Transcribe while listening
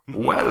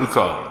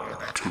Welcome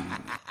to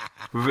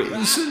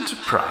Vincent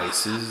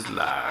Price's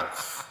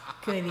Life.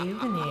 Good evening,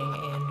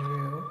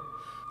 Andrew.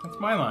 That's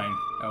my line,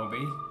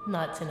 LB.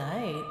 Not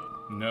tonight.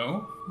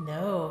 No?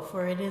 No,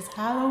 for it is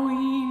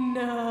Halloween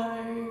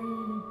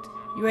night.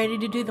 You ready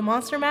to do the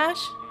Monster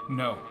Mash?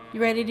 No.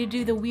 You ready to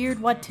do the weird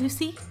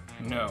Watusi?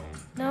 No.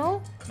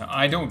 No? No,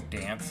 I don't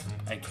dance.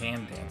 I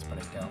can dance, but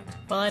I don't.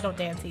 Well, I don't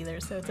dance either,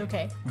 so it's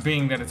okay.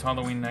 Being that it's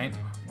Halloween night,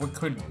 what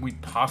could we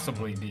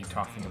possibly be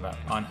talking about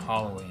on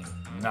Halloween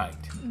night?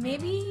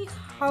 Maybe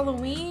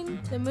Halloween,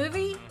 the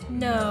movie?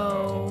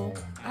 No.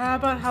 How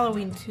about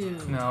Halloween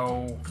 2?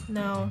 No.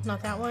 No,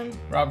 not that one?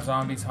 Rob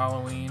Zombie's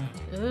Halloween.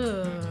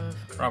 Ugh.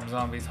 Rob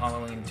Zombie's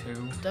Halloween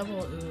 2.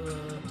 Double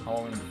ugh.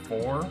 Halloween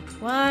 4.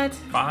 What?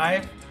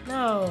 5.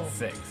 No.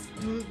 6.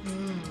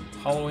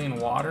 Mm-mm. Halloween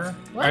water.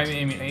 What? I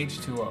mean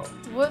H2O.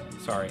 What?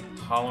 Sorry.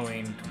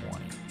 Halloween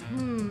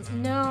 20.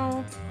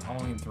 No.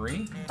 Halloween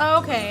 3? Oh,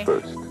 okay.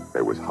 First,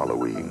 there was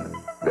Halloween.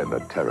 Then the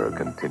terror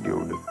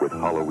continued with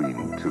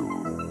Halloween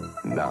 2.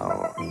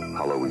 Now,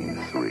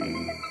 Halloween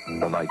 3.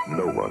 The night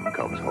no one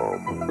comes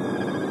home.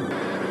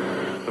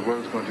 The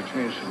world's going to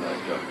change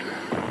tonight, Doctor.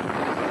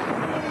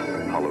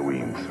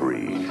 Halloween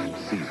 3.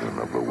 Season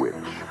of the Witch.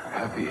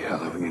 Happy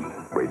Halloween.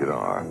 Rated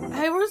R.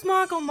 Hey, where's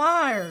Michael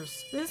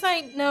Myers? This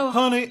ain't no...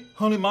 Honey,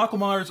 Michael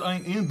Myers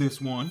ain't in this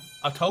one.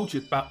 I told you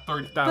about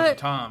 30,000 But-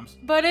 times.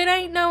 But it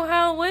ain't no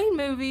Halloween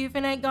movie if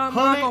it ain't got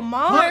Michael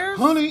Myers.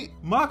 Honey,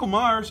 Michael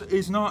Myers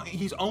is not,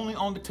 he's only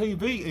on the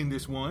TV in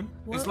this one.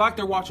 What? It's like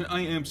they're watching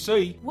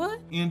AMC. What?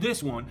 In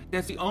this one.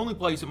 That's the only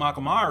place that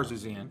Michael Myers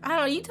is in. I don't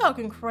know, you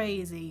talking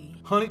crazy.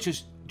 Honey,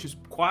 just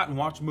quiet and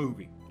watch the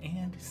movie.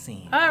 And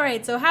scene.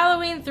 Alright, so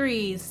Halloween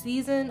 3,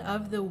 Season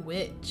of the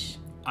Witch.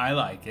 I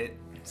like it.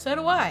 So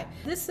do I.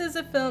 This is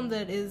a film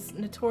that is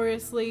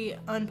notoriously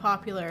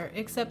unpopular,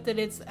 except that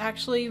it's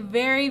actually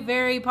very,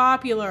 very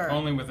popular.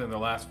 Only within the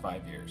last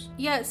 5 years.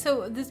 Yeah,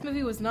 so this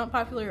movie was not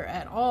popular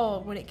at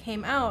all when it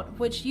came out,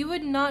 which you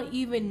would not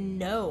even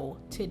know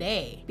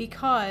today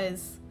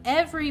because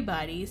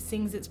everybody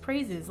sings its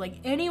praises. Like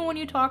anyone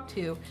you talk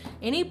to,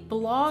 any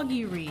blog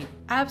you read,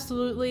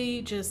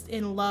 absolutely just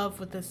in love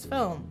with this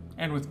film.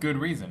 And with good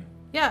reason.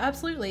 Yeah,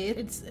 absolutely.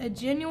 It's a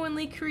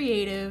genuinely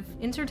creative,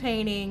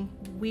 entertaining,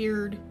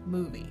 weird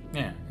movie.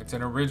 Yeah, it's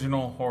an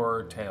original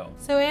horror tale.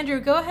 So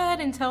Andrew, go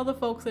ahead and tell the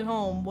folks at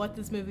home what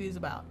this movie is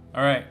about.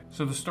 Alright,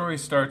 so the story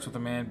starts with a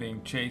man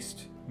being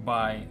chased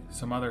by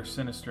some other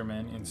sinister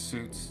men in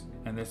suits,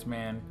 and this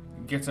man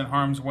gets in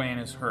harm's way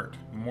and is hurt,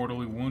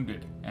 mortally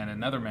wounded. And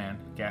another man,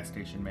 gas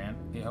station man,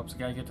 he helps the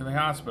guy get to the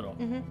hospital,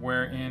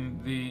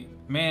 wherein the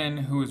man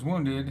who is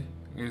wounded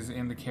is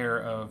in the care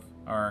of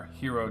our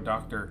hero,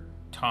 Dr.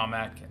 Tom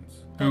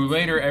Atkins, who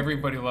later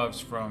everybody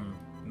loves from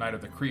Night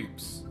of the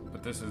Creeps,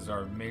 but this is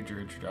our major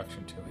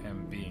introduction to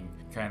him being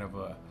kind of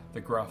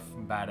the gruff,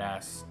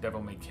 badass,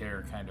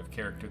 devil-may-care kind of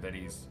character that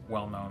he's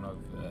well known of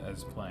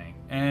as playing.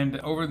 And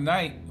over the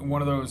night,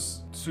 one of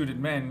those suited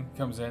men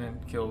comes in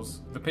and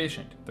kills the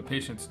patient. The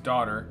patient's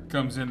daughter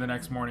comes in the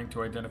next morning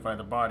to identify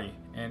the body,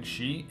 and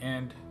she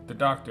and the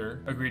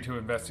doctor agree to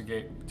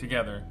investigate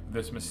together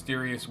this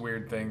mysterious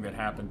weird thing that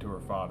happened to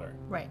her father.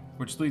 Right.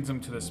 Which leads them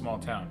to this small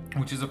town,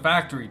 which is a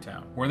factory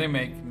town, where they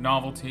make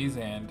novelties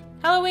and,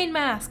 Halloween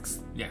masks.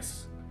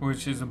 yes,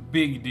 which is a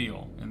big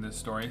deal in this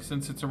story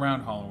since it's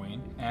around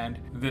Halloween. And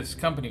this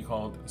company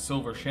called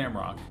Silver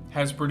Shamrock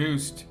has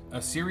produced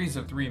a series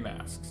of 3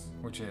 masks,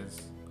 which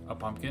is a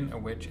pumpkin, a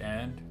witch,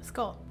 and...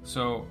 Skull.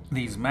 So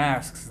these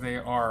masks, they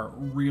are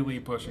really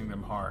pushing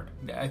them hard.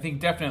 I think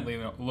definitely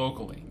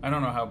locally. I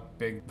don't know how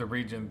big the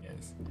region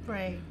is,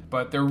 Right.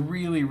 but they're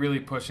really,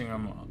 really pushing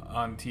them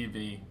on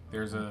TV.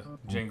 There's a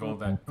jingle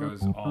that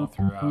goes all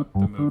throughout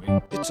the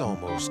movie. It's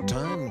almost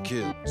time,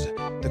 kids.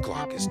 The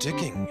clock is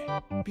ticking.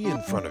 Be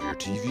in front of your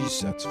TV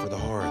sets for the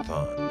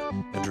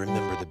Horror-thon. And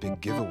remember the big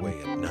giveaway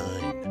at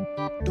 9.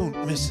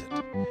 Don't miss it.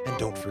 And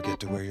don't forget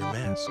to wear your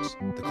masks.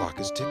 The clock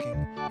is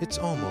ticking. It's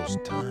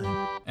almost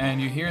time. And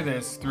you hear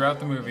this throughout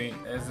the movie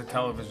as the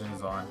television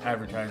is on,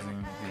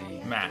 advertising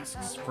the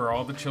masks for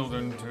all the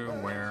children to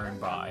wear and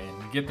buy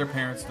and get their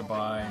parents to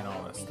buy and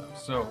all this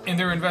stuff. So in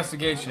their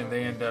investigation,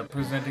 they end up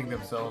presenting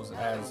themselves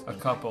as a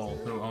couple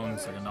who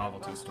owns like a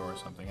novelty store or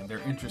something, and they're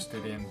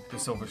interested in the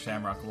Silver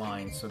Shamrock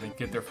line, so they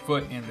get their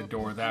foot in the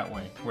door that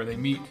way, where they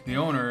meet the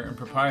owner and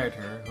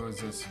proprietor, who is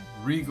this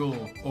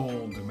regal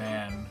old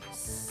man,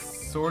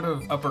 sort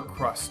of upper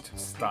crust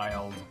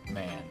styled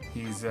man.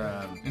 He's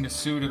in a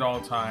suit at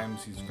all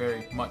times. He's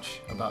very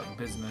much about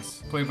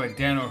business. Played by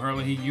Dan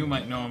O'Hurley. You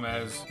might know him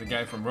as the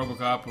guy from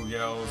RoboCop who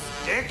yells,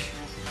 "Dick,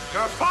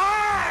 you're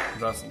fired!"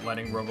 thus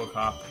letting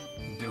RoboCop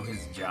do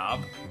his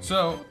job.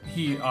 So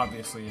he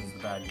obviously is the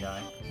bad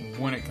guy.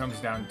 When it comes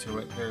down to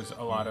it, there's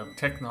a lot of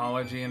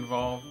technology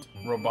involved,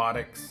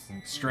 robotics,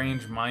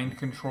 strange mind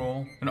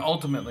control, and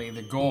ultimately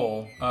the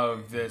goal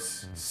of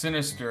this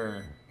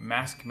sinister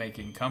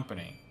mask-making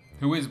company,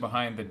 who is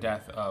behind the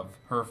death of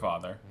her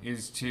father,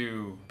 is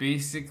to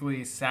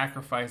basically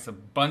sacrifice a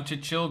bunch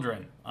of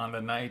children on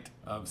the night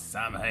of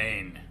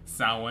Samhain.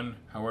 Samhain,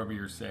 however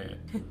you say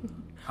it.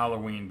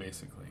 Halloween,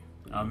 basically.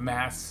 a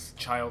mass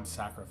child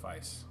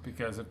sacrifice.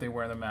 Because if they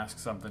wear the mask,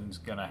 something's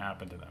gonna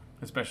happen to them.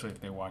 Especially if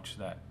they watch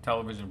that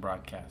television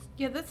broadcast.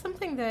 Yeah, that's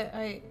something that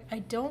I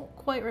don't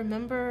quite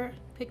remember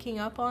picking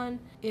up on,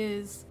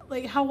 is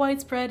like how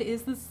widespread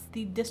is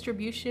the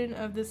distribution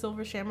of the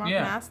silver shamrock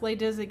mask? Like,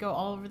 does it go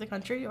all over the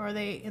country, or are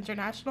they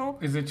international?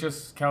 Is it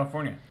just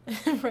California?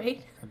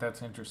 Right?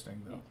 That's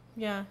interesting though.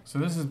 Yeah. So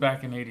this is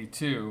back in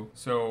 82,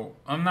 so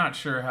I'm not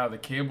sure how the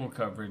cable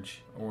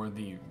coverage or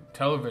the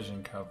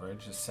television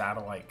coverage, the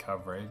satellite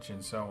coverage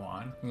and so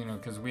on,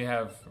 because we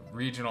have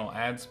regional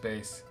ad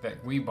space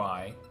that we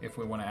buy if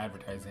we want to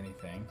advertise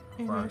anything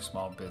for our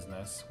small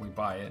business. We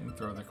buy it and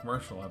throw the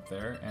commercial up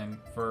there, and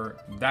for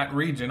that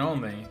region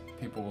only,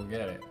 people will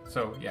get it.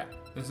 So yeah,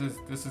 this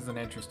is an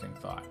interesting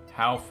thought.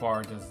 How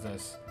far does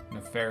this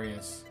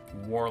nefarious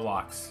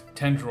warlock's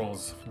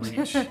tendrils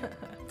reach?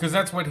 Because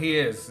that's what he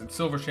is.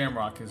 Silver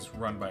Shamrock is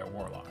run by a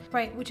warlock.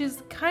 Right, which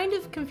is kind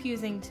of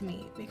confusing to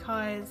me,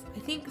 because I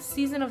think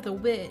Season of the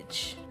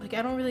Witch, like,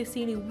 I don't really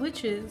see any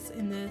witches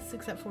in this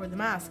except for the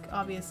mask,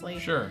 obviously.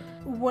 Sure.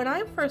 When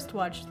I first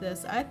watched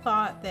this, I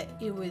thought that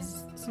it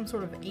was some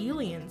sort of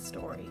alien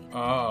story.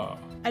 Oh.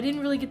 I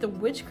didn't really get the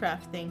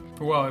witchcraft thing.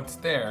 Well, it's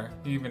there.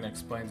 He even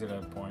explains it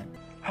at a point.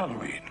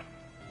 Halloween,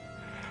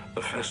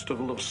 the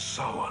festival of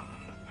Samhain.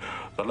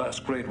 The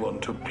last great one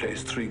took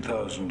place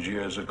 3,000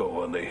 years ago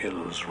when the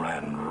hills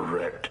ran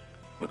red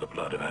with the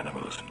blood of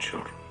animals and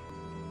children.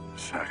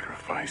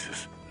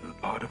 Sacrifices is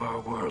part of our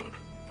world,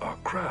 our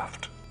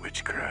craft.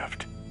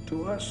 Witchcraft.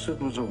 To us, it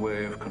was a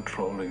way of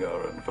controlling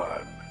our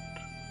environment.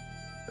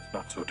 It's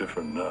not so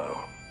different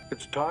now.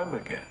 It's time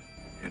again.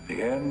 In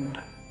the end,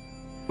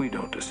 we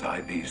don't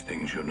decide these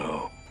things,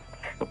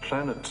 The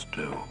planets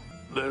do.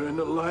 They're in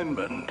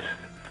alignment,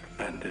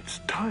 and it's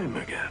time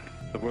again.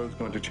 The world's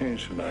going to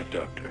change tonight,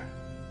 Doctor.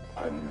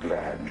 I'm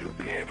glad you'll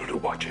be able to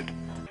watch it.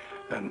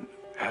 And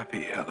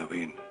happy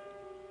Halloween.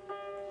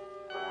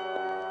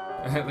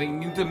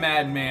 The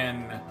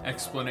madman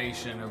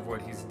explanation of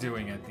what he's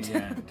doing at the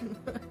end.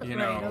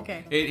 Right,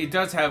 okay. It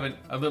does have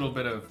a little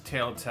bit of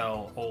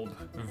telltale old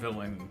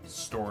villain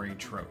story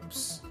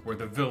tropes, where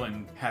the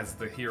villain has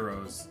the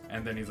heroes,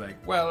 and then he's like,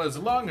 well, as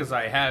long as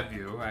I have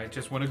you, I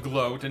just want to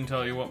gloat and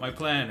tell you what my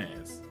plan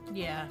is.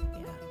 Yeah.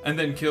 And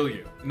then kill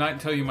you. Not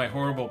tell you my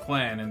horrible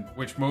plan, and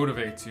which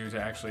motivates you to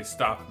actually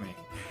stop me.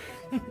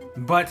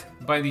 But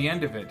by the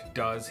end of it,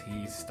 does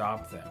he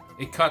stop them?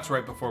 It cuts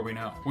right before we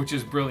know, which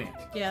is brilliant.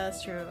 Yeah,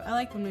 that's true. I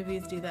like when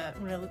movies do that,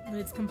 when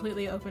it's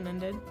completely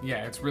open-ended.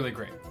 Yeah, it's really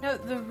great. No,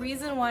 the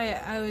reason why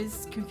I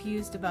was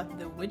confused about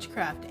the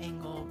witchcraft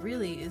angle,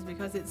 really, is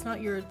because it's not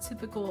your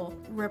typical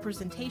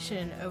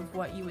representation of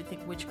what you would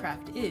think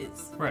witchcraft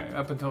is. Right,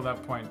 up until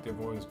that point, they've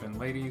always been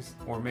ladies,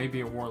 or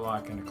maybe a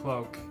warlock in a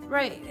cloak.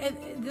 Right,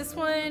 and this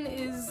one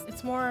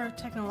it's more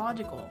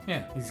technological.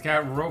 Yeah, he's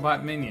got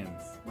robot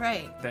minions.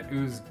 Right. That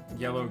ooze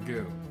yellow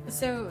goo.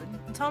 So,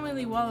 Tommy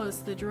Lee Wallace,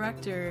 the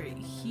director,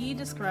 he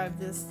described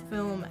this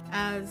film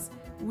as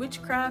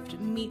witchcraft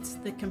meets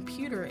the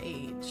computer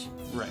age.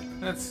 Right.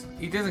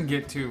 He doesn't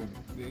get to,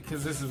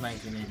 because this is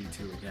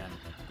 1982 again.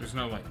 There's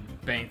no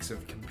banks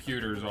of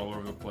computers all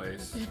over the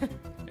place,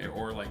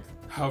 or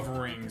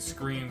hovering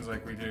screens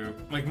like we do,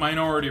 like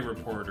Minority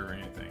Report or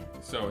anything.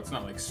 So it's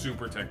not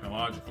super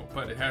technological,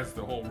 but it has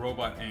the whole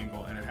robot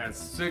angle, and it has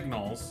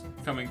signals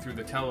coming through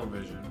the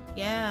television.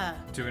 Yeah.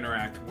 To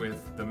interact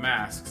with the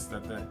masks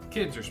that the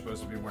kids are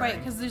supposed to be wearing. Right,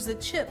 because there's a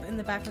chip in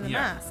the back of the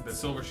mask. The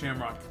Silver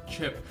Shamrock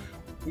chip,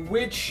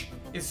 which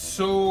is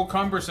so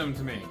cumbersome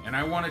to me, and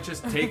I want to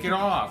just take it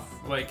off.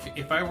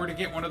 If I were to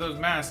get one of those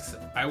masks,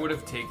 I would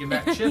have taken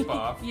that chip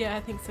off. Yeah, I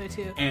think so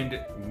too. And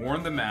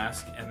worn the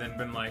mask, and then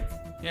been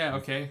yeah,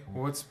 okay,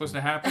 what's supposed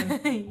to happen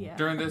yeah.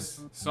 during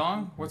this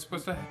song? What's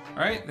supposed to...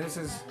 All right, this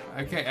is...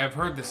 Okay, I've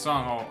heard this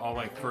song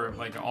for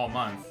all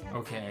month.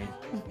 Okay.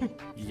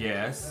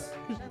 Yes.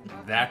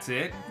 That's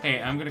it.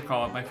 Hey, I'm gonna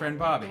call up my friend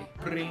Bobby.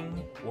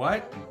 Pring.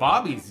 What?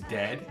 Bobby's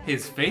dead?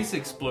 His face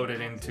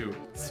exploded into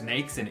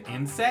snakes and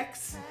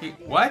insects?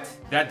 What?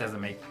 That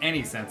doesn't make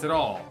any sense at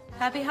all.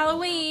 Happy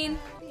Halloween!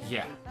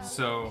 Yeah,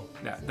 so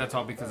that's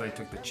all because I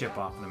took the chip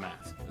off the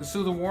mask.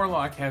 So the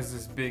Warlock has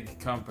this big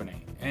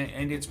company,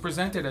 and it's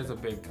presented as a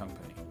big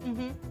company.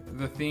 Mm-hmm.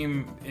 The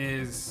theme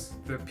is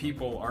the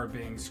people are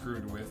being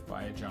screwed with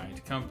by a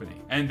giant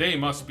company, and they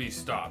must be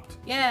stopped.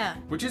 Yeah.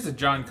 Which is a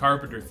John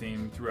Carpenter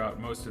theme throughout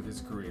most of his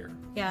career.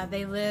 Yeah,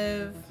 They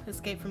Live,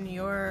 Escape from New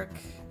York.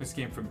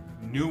 Escape from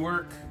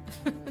Newark,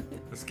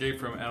 Escape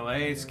from LA,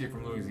 Escape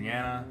from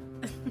Louisiana.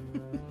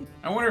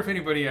 I wonder if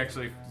anybody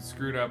actually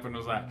screwed up and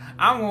was like,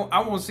 I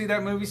want to see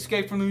that movie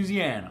Escape from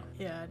Louisiana.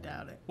 Yeah, I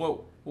doubt it.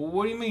 Well,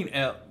 what do you mean,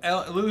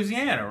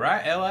 Louisiana,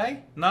 right?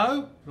 L.A.?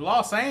 No?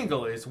 Los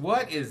Angeles.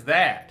 What is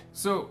that?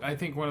 So, I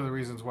think one of the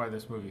reasons why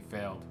this movie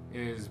failed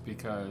is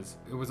because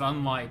it was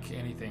unlike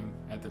anything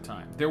at the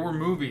time. There were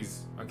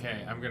movies,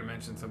 okay, I'm going to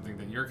mention something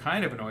that you're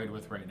kind of annoyed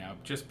with right now,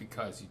 just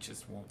because you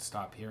just won't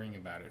stop hearing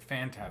about it.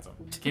 Phantasm.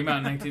 It came out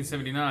in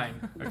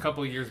 1979, a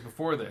couple of years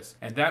before this,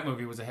 and that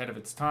movie was ahead of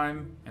its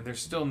time, and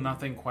there's still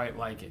nothing quite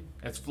like it.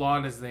 As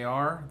flawed as they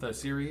are, the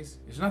series,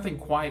 there's nothing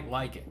quite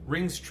like it.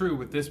 Rings true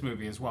with this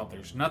movie as well.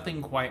 There's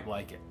nothing quite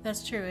like it.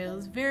 That's true. It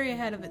was very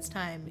ahead of its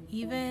time.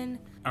 Even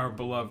our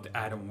beloved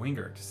Adam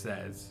Wingard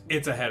says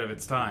it's ahead of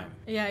its time.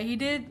 Yeah, he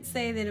did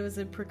say that it was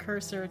a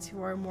precursor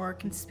to our more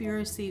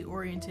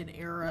conspiracy-oriented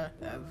era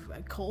of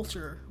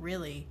culture,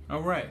 really. Oh,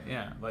 right,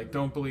 yeah. Like,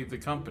 don't believe the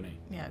company.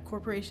 Yeah,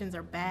 corporations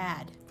are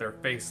bad. They're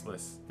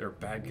faceless. They're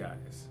bad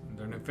guys.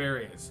 They're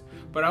nefarious.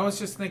 But I was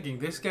just thinking,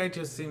 this guy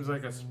just seems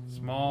like a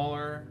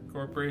smaller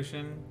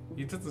corporation.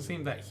 He doesn't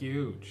seem that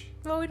huge.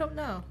 Well, we don't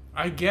know.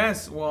 I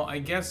guess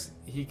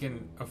he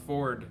can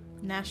afford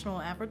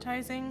national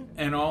advertising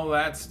and all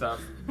that stuff,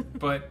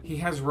 but he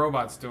has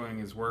robots doing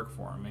his work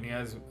for him,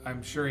 and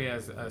I'm sure he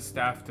has a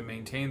staff to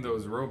maintain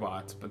those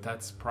robots, but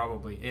that's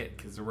probably it,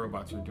 because the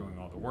robots are doing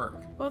all the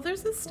work. Well,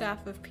 there's a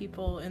staff of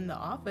people in the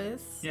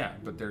office. Yeah,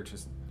 but they're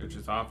just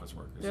office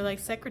workers. They're like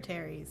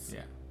secretaries.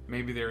 Yeah,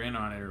 maybe they're in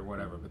on it or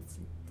whatever, but it's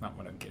not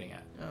what I'm getting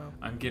at. Oh.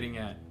 I'm getting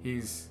at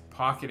he's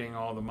pocketing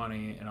all the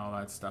money and all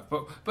that stuff,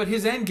 but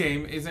his end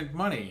game isn't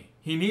money.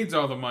 He needs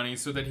all the money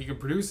so that he can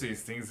produce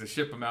these things to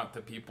ship them out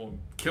to people and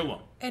kill them.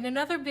 And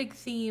another big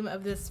theme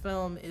of this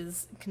film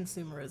is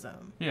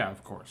consumerism. Yeah,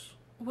 of course.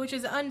 Which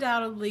is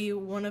undoubtedly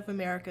one of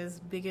America's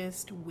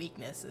biggest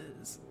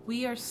weaknesses.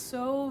 We are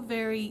so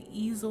very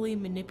easily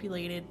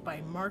manipulated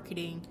by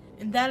marketing,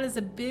 and that is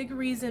a big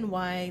reason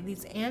why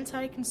these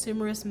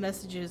anti-consumerist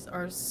messages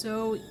are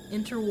so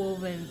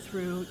interwoven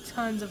through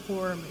tons of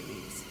horror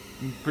movies.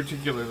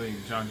 Particularly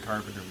John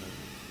Carpenter movies.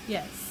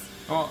 Yes.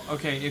 Well,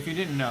 okay, if you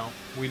didn't know,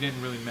 we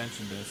didn't really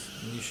mention this,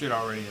 and you should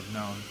already have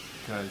known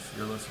because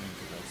you're listening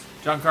to this.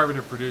 John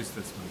Carpenter produced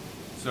this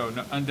movie,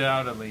 so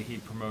undoubtedly he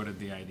promoted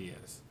the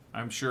ideas.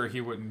 I'm sure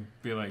he wouldn't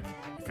be like,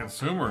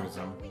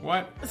 consumerism?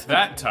 What?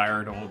 That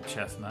tired old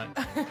chestnut.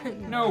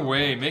 No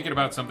way, make it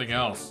about something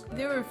else.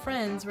 They were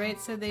friends, right?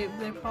 So they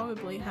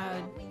probably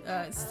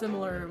had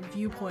similar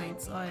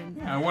viewpoints on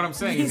what I'm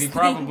saying is he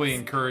probably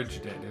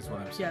encouraged it, is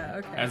what I'm saying. Yeah,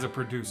 okay. As a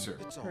producer.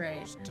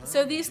 Right.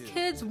 So these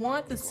kids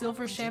want the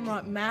Silver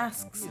Shamrock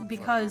masks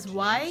because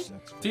why?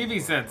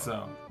 TV said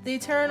so. They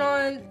turn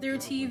on their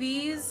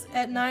TVs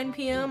at 9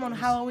 p.m. on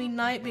Halloween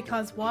night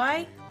because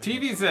why?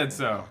 TV said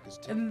so.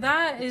 And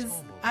that is,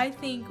 I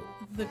think,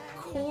 the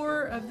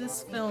core of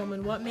this film,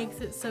 and what makes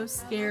it so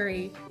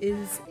scary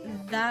is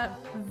that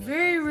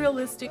very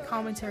realistic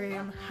commentary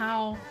on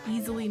how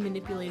easily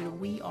manipulated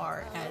we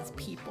are as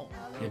people.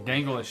 You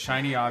dangle a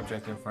shiny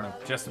object in front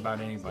of just about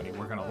anybody,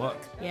 we're gonna look.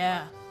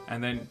 Yeah.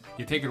 And then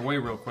you take it away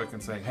real quick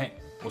and say, hey,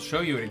 we'll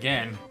show you it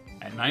again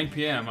at 9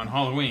 p.m. on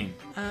Halloween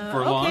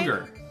for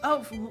longer.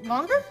 Oh,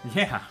 longer?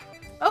 Yeah.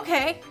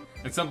 Okay.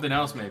 It's something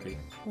else, maybe.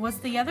 What's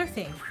the other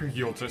thing?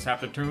 You'll just have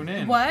to tune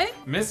in. What?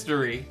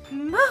 Mystery.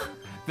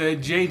 The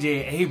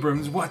J.J.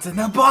 Abrams what's in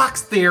the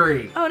box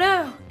theory. Oh,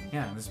 no.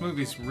 Yeah, this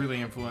movie's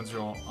really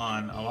influential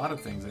on a lot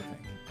of things, I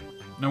think.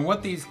 Now,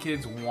 what these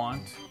kids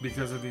want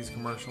because of these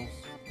commercials,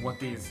 what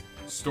these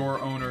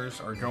store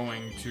owners are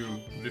going to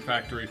the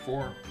factory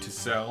for to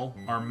sell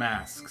are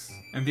masks.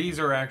 And these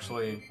are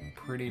actually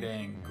pretty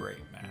dang great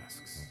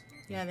masks.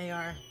 Yeah, they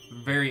are.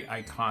 Very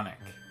iconic.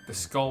 The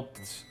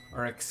sculpts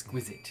are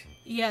exquisite.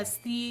 Yes,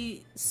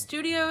 the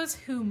studios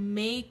who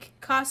make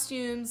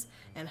costumes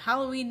and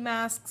Halloween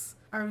masks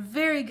are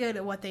very good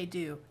at what they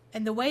do.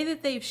 And the way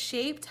that they've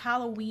shaped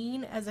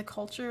Halloween as a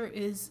culture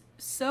is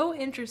so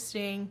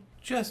interesting.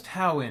 Just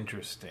how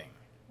interesting?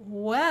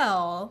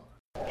 Well...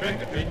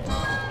 Trick or treat,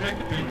 trick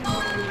or treat,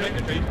 trick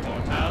or treat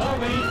for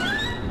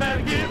Halloween.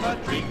 Better give a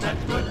treat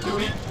that's good to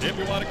eat if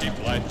you want to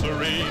keep life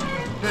serene.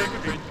 Trick or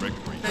treat, trick or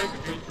treat, trick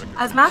or treat, trick or treat.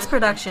 As mass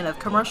production of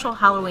commercial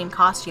Halloween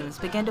costumes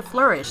began to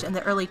flourish in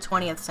the early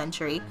 20th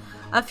century,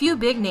 a few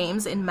big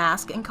names in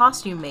mask and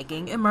costume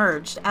making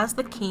emerged as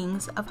the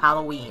kings of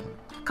Halloween.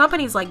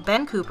 Companies like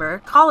Ben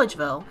Cooper,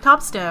 Collegeville,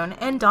 Topstone,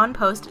 and Don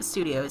Post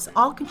Studios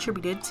all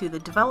contributed to the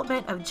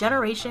development of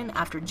generation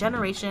after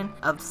generation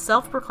of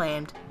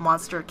self-proclaimed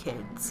monster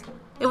kids.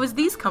 It was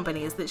these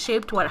companies that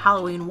shaped what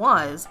Halloween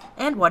was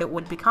and what it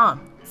would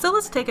become. So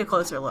let's take a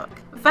closer look.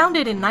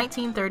 Founded in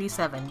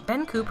 1937,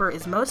 Ben Cooper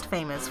is most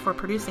famous for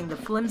producing the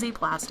flimsy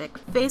plastic,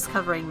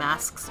 face-covering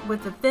masks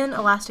with a thin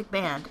elastic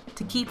band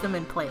to keep them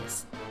in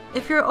place.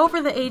 If you're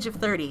over the age of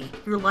 30,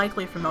 you're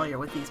likely familiar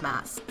with these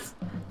masks.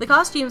 The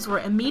costumes were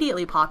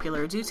immediately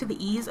popular due to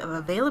the ease of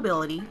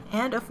availability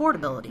and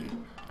affordability.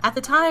 At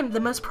the time, the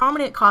most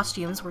prominent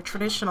costumes were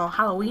traditional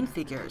Halloween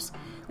figures,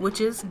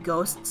 witches,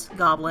 ghosts,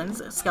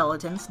 goblins,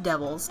 skeletons,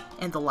 devils,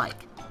 and the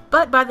like.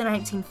 But by the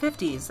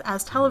 1950s,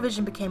 as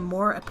television became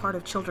more a part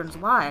of children's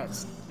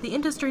lives, the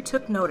industry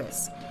took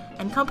notice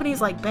and companies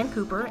like Ben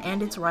Cooper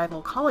and its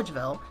rival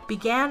Collegeville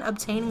began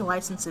obtaining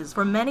licenses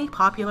for many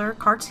popular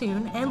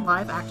cartoon and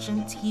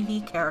live-action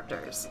TV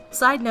characters.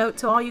 Side note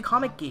to all you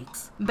comic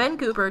geeks, Ben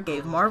Cooper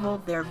gave Marvel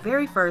their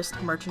very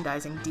first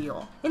merchandising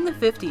deal. In the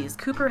 50s,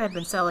 Cooper had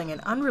been selling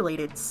an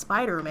unrelated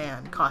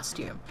Spider-Man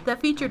costume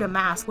that featured a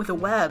mask with a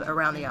web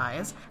around the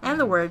eyes and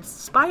the words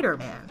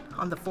Spider-Man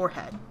on the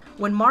forehead.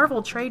 When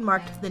Marvel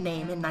trademarked the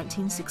name in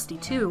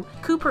 1962,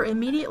 Cooper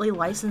immediately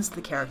licensed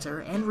the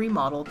character and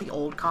remodeled the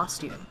old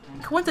costume.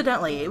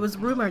 Coincidentally, it was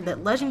rumored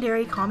that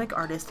legendary comic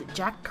artist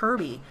Jack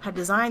Kirby had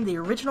designed the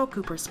original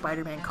Cooper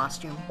Spider-Man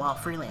costume while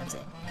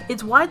freelancing.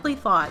 It's widely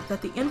thought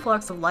that the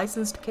influx of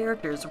licensed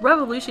characters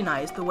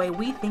revolutionized the way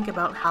we think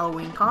about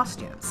Halloween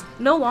costumes.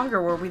 No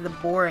longer were we the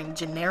boring,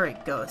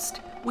 generic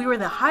ghost. We were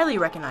the highly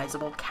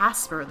recognizable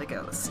Casper the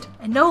Ghost.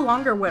 And no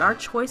longer would our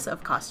choice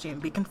of costume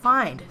be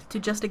confined to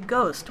just a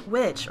ghost,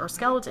 witch, or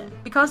skeleton.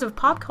 Because of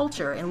pop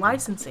culture and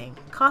licensing,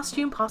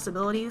 costume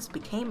possibilities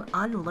became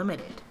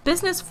unlimited.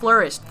 Business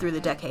flourished through the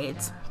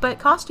decades, but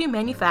costume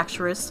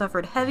manufacturers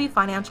suffered heavy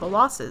financial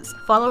losses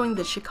following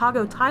the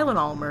Chicago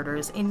Tylenol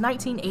murders in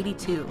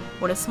 1982,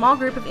 when a small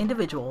group of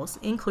individuals,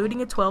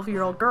 including a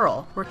 12-year-old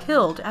girl, were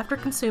killed after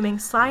consuming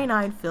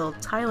cyanide-filled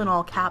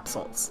Tylenol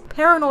capsules.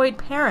 Paranoid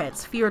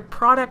parents feared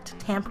product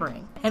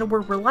tampering and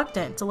were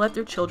reluctant to let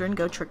their children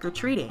go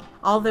trick-or-treating.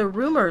 Although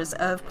rumors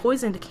of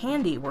poisoned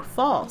candy were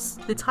false,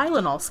 the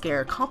Tylenol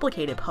scare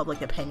complicated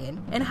public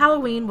opinion, and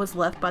Halloween was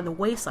left by the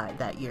wayside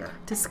that year.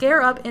 To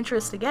scare up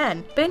interest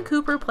again, Ben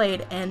Cooper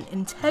played an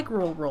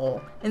integral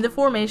role in the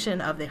formation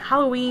of the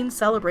Halloween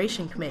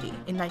Celebration Committee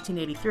in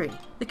 1983.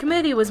 The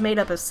committee was made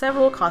up of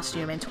several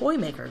costume and toy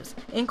makers,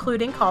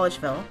 including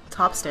Collegeville,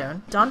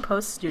 Topstone, Don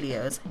Post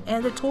Studios,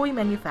 and the Toy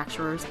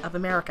Manufacturers of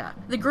America.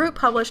 The group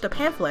published a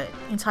pamphlet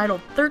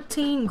entitled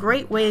 13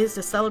 Great Ways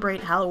to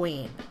Celebrate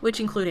Halloween, which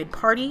included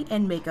party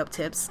and makeup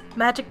tips,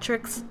 magic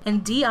tricks,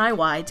 and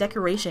DIY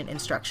decoration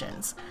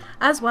instructions,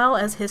 as well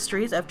as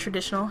histories of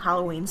traditional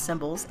Halloween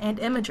symbols and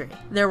imagery.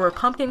 There were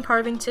pumpkin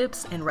carving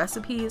tips and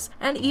recipes,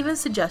 and even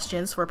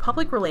suggestions for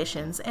public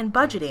relations and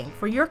budgeting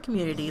for your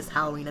community's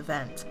Halloween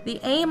event. The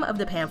aim of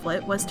the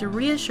pamphlet was to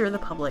reassure the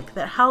public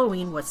that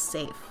Halloween was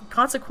safe.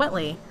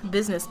 Consequently,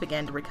 business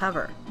began to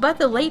recover. But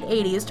the late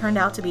 80s turned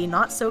out to be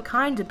not so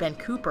kind to Ben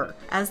Cooper,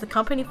 as the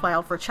company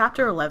filed for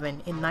Chapter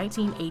 11 in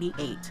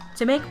 1988.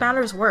 To make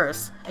matters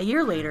worse, a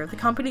year later, the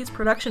company's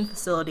production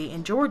facility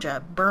in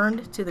Georgia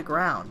burned to the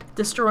ground,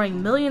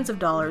 destroying millions of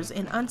dollars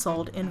in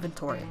unsold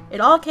inventory.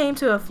 It all came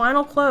to a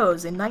final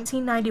close in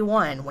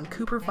 1991 when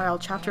Cooper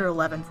filed Chapter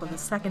 11 for the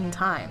second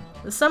time.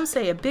 Some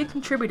say a big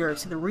contributor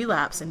to the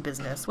relapse in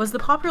business was the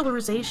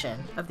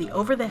popularization of the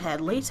over-the-head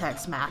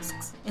latex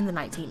masks in the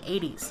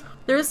 1980s.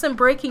 There is some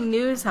breaking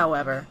news,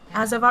 however.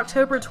 As of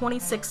October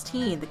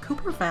 2016, the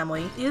Cooper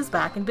family is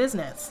back in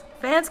business.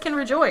 Fans can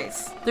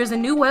rejoice. There's a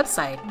new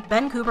website,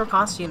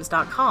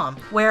 bencoopercostumes.com,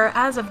 where,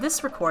 as of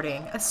this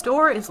recording, a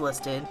store is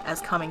listed as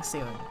coming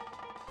soon.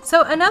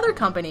 So another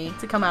company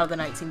to come out of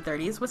the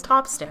 1930s was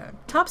Topstone.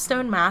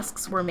 Topstone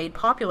masks were made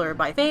popular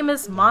by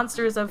famous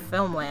Monsters of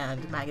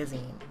Filmland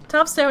magazine.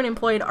 Topstone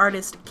employed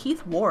artist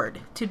Keith Ward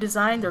to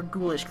design their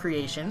ghoulish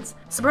creations.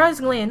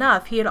 Surprisingly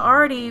enough, he had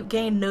already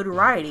gained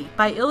notoriety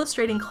by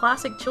illustrating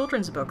classic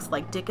children's books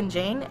like Dick and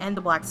Jane and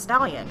The Black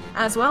Stallion,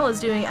 as well as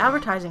doing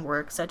advertising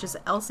work such as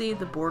Elsie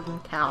the Borden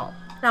Cow.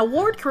 Now,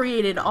 Ward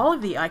created all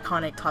of the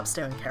iconic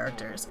Topstone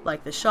characters,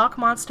 like the Shock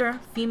Monster,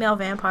 Female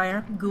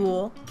Vampire,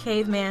 Ghoul,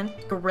 Caveman,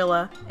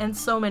 Gorilla, and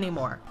so many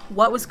more.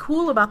 What was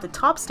cool about the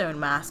Topstone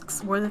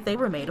masks were that they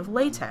were made of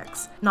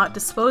latex, not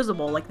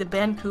disposable like the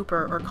Ben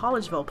Cooper or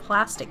Collegeville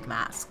plastic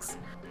masks.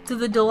 To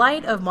the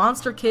delight of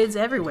monster kids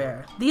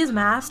everywhere, these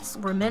masks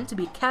were meant to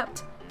be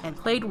kept and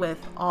played with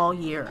all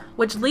year.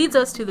 Which leads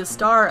us to the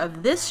star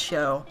of this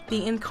show,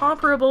 the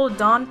incomparable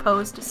Don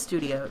Post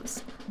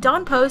Studios.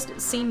 Don Post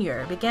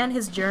Sr. began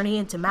his journey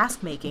into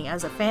mask making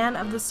as a fan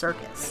of the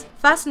circus.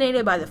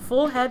 Fascinated by the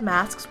full head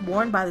masks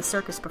worn by the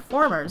circus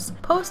performers,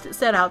 Post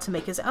set out to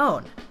make his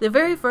own. The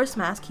very first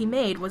mask he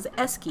made was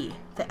Esky,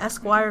 the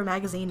Esquire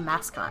magazine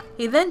mascot.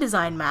 He then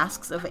designed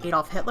masks of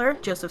Adolf Hitler,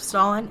 Joseph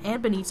Stalin,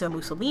 and Benito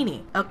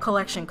Mussolini, a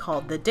collection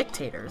called The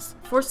Dictators,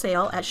 for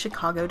sale at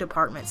Chicago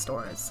department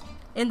stores.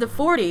 In the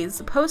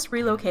 40s, Post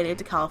relocated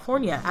to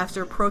California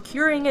after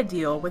procuring a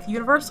deal with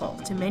Universal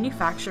to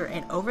manufacture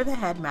an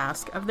over-the-head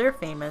mask of their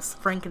famous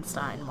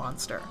Frankenstein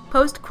monster.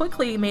 Post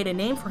quickly made a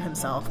name for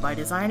himself by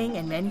designing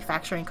and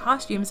manufacturing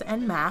costumes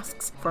and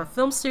masks for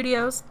film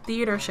studios,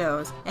 theater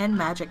shows, and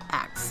magic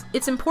acts.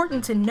 It's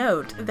important to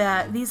note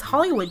that these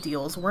Hollywood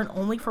deals weren't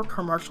only for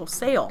commercial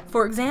sale.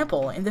 For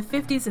example, in the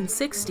 50s and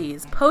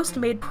 60s, Post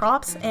made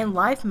props and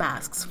life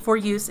masks for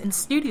use in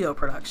studio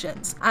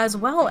productions, as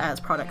well as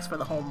products for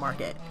the home market.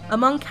 market.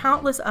 Among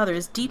countless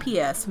others,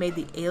 DPS made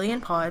the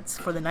alien pods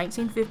for the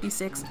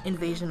 1956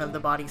 Invasion of the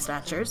Body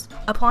Snatchers,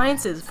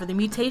 appliances for the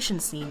mutation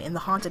scene in the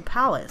Haunted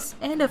Palace,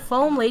 and a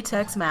foam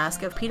latex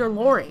mask of Peter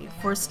Lorre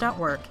for stunt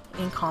work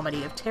in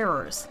Comedy of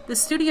Terrors. The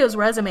studio's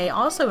resume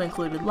also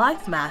included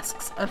life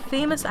masks of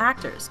famous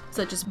actors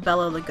such as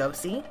Bela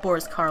Lugosi,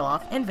 Boris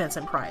Karloff, and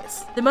Vincent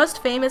Price. The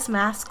most famous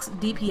masks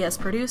DPS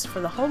produced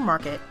for the home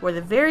market were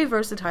the very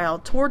versatile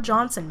Tor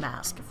Johnson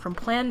mask from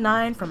Plan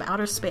 9 from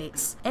Outer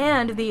Space,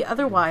 and the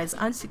otherwise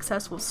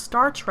unsuccessful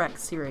Star Trek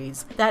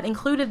series that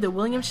included the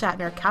William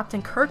Shatner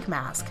Captain Kirk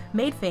mask,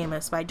 made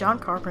famous by John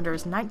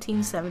Carpenter's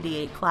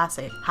 1978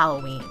 classic,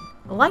 Halloween.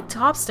 Like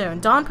Topstone,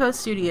 Don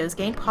Post Studios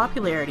gained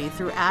popularity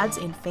through ads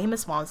in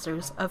Famous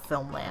Monsters of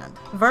Filmland.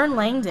 Vern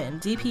Langdon,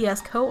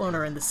 DPS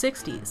co-owner in the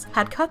 60s,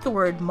 had cut the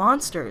word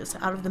Monsters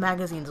out of the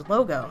magazine's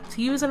logo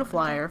to use in a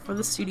flyer for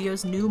the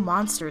studio's new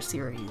Monster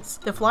series.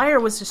 The flyer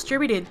was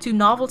distributed to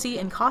novelty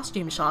and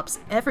costume shops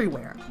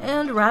everywhere,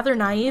 and rather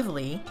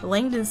naively,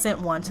 Langdon sent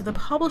one to the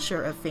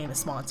publisher of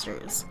Famous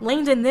Monsters.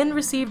 Langdon then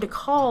received a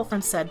call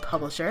from said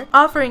publisher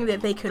offering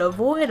that they could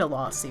avoid a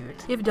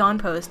lawsuit if Don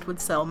Post would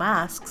sell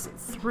masks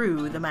through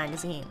the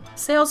magazine.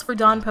 Sales for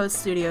Don Post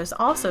Studios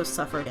also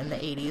suffered in the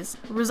 80s,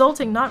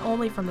 resulting not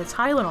only from the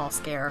Tylenol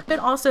scare, but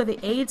also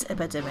the AIDS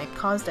epidemic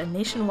caused a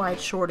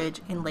nationwide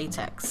shortage in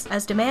latex.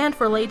 As demand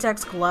for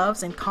latex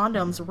gloves and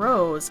condoms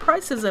rose,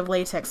 prices of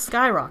latex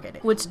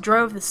skyrocketed, which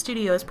drove the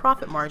studio's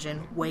profit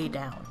margin way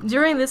down.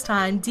 During this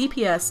time,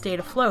 DPS stayed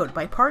afloat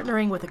by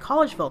partnering with a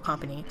Collegeville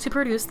company to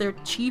produce their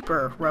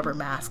cheaper rubber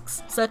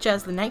masks, such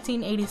as the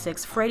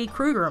 1986 Freddy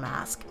Krueger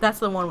mask. That's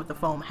the one with the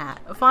foam hat.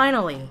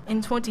 Finally,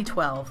 in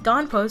 2012,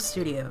 Don Post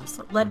Studios,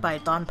 led by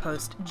Don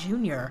Post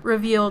Jr.,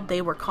 revealed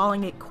they were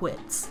calling it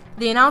quits.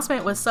 The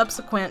announcement was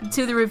subsequent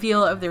to the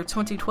reveal of their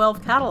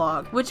 2012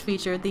 catalog, which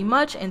featured the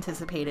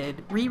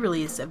much-anticipated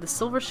re-release of the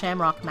Silver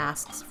Shamrock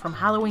masks from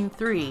Halloween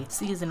 3: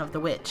 Season of the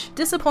Witch.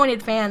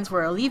 Disappointed fans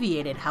were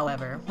alleviated,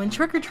 however, when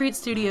Trick or Treat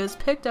Studios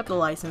picked up the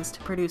license to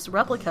produce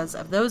replicas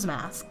of those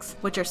masks,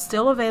 which are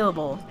still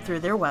available through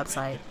their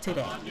website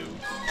today.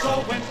 So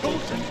when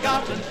ghosts and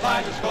goblins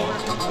by the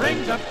score, ring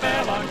the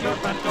bell on your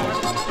front door.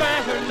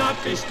 Better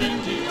not be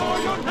stingy or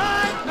your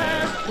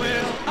nightmares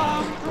will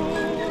come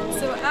true.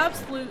 So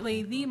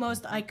absolutely the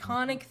most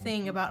iconic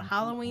thing about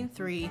Halloween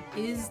 3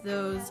 is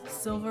those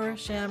Silver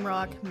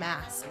Shamrock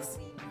masks.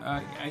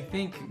 I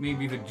think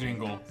maybe the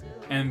jingle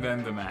and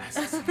then the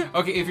masks.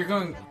 Okay, if you're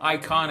going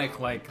iconic,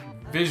 like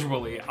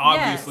visually,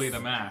 obviously Yes. the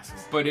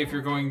masks. But if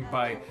you're going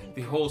by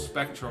the whole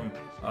spectrum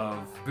of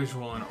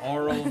visual and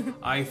oral,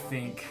 I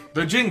think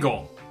the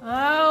jingle.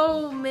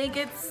 Oh, make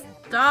it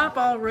stop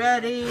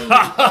already.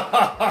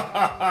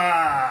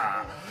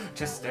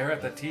 Just stare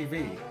at the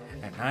TV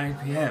at 9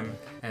 p.m.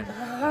 and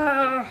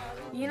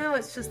You know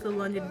it's just the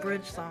London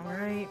Bridge song,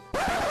 right?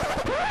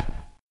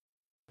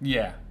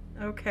 yeah.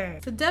 Okay.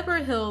 So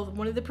Deborah Hill,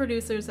 one of the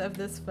producers of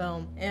this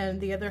film and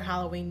the other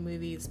Halloween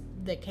movies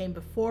that came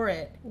before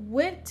it,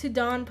 went to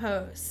Don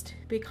Post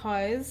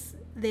because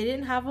they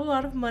didn't have a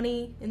lot of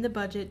money in the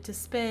budget to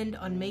spend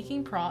on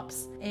making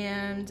props,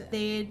 and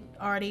they had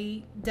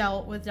already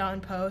dealt with Don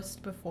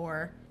Post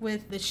before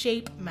with the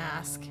Shape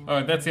mask.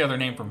 Oh, that's the other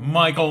name for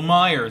Michael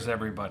Myers,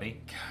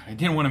 everybody. God, I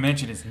didn't want to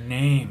mention his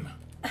name.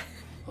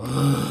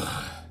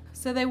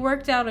 So they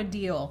worked out a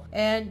deal,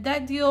 and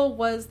that deal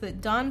was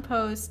that Don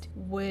Post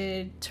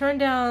would turn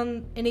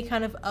down any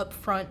kind of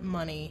upfront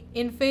money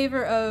in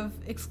favor of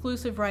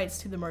exclusive rights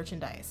to the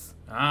merchandise.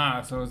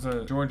 Ah, so it's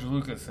a George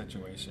Lucas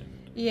situation.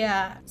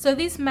 Yeah. So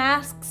these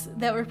masks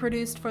that were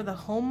produced for the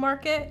home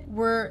market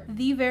were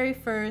the very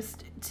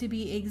first to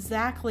be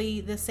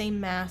exactly the same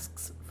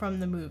masks from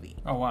the movie.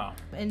 Oh, wow.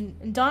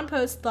 And Don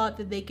Post thought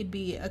that they could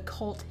be a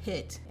cult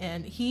hit,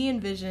 and he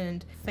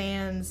envisioned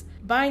fans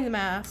buying the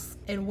masks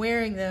and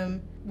wearing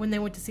them when they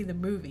went to see the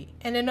movie.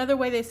 And another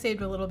way they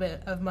saved a little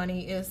bit of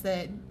money is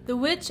that the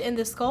witch and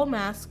the skull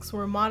masks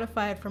were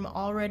modified from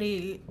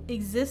already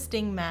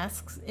existing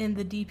masks in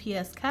the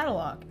DPS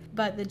catalog,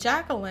 but the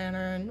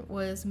jack-o'-lantern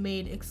was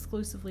made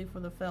exclusively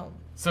for the film.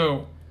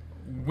 So,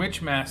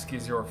 which mask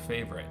is your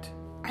favorite?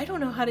 I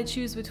don't know how to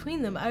choose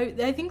between them.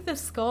 I think the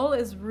skull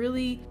is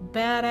really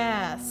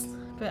badass,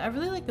 but I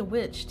really like the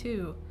witch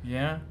too.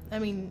 Yeah? I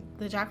mean,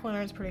 the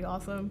jack-o'-lantern is pretty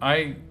awesome.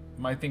 I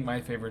think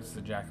my favorite's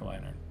the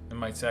jack-o'-lantern, and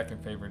my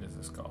second favorite is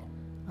the skull.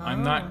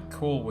 I'm not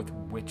cool with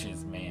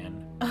witches,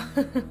 man.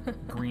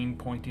 Green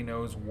pointy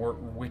nose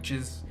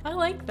witches. I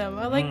like them.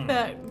 I like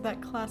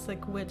that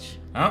classic witch.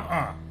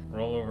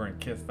 Roll over and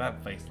kiss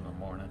that face in the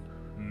morning.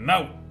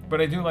 No! But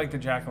I do like the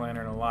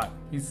jack-o'-lantern a lot.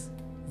 He's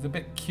a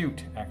bit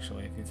cute,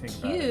 actually, if you think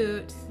about it.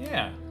 Cute?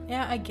 Yeah.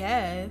 Yeah, I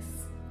guess.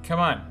 Come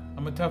on,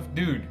 I'm a tough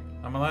dude.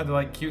 I'm allowed to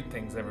like cute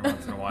things every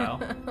once in a while.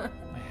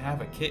 I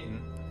have a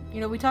kitten. You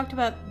know, we talked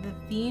about the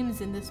themes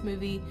in this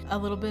movie a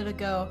little bit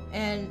ago,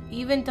 and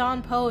even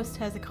Don Post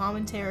has a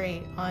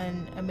commentary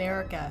on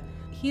America.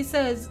 He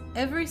says,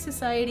 every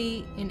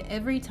society in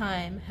every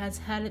time has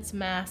had its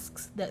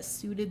masks that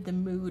suited the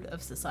mood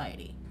of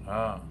society.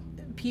 Oh.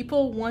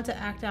 People want to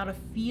act out a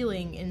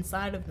feeling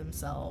inside of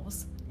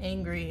themselves,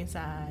 angry,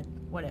 sad,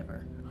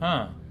 whatever.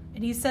 Huh.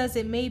 And he says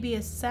it may be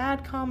a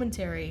sad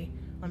commentary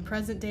on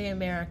present-day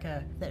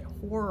America that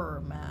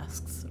horror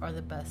masks are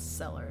the best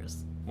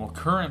sellers. Well,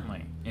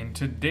 currently, in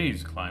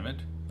today's climate,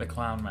 the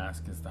clown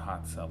mask is the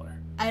hot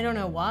seller. I don't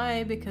know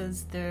why,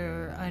 because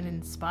they're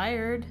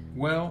uninspired.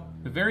 Well,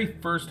 the very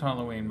first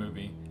Halloween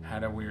movie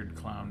had a weird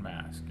clown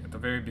mask at the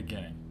very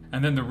beginning.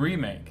 And then the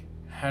remake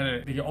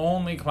had the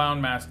only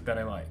clown mask that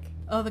I like.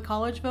 Oh, the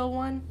Collegeville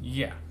one?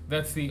 Yeah,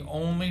 that's the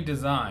only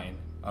design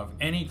of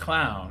any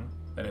clown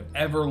that I've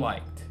ever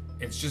liked.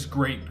 It's just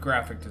great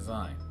graphic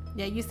design.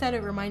 Yeah, you said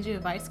it reminds you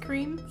of ice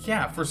cream?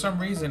 Yeah, for some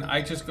reason,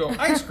 I just go,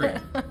 ice cream.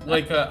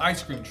 Like an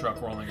ice cream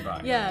truck rolling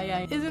by.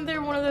 Yeah. Isn't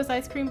there one of those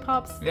ice cream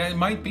pops Yeah, it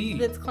might be.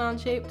 that's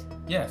clown-shaped?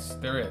 Yes,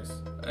 there is.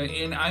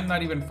 And I'm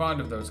not even fond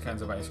of those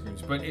kinds of ice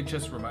creams, but it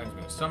just reminds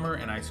me of summer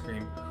and ice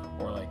cream,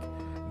 or like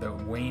the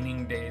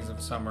waning days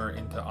of summer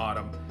into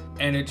autumn.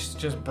 And it's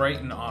just bright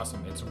and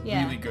awesome. It's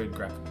Yeah. really good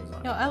graphic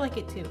design. No, I like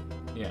it too.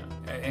 Yeah,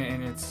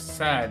 and it's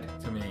sad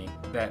to me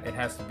that it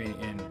has to be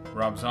in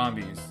Rob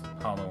Zombie's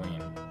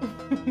Halloween.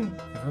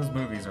 Those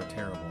movies are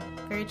terrible.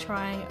 Very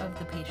trying of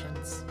the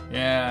patience.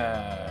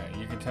 Yeah,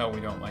 you can tell we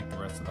don't like the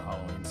rest of the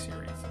Halloween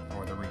series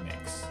or the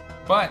remakes.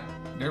 But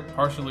they're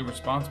partially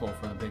responsible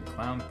for the big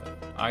clown thing,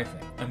 I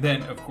think. And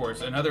then, of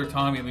course, another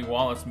Tommy Lee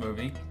Wallace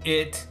movie,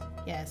 It,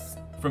 Yes.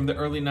 from the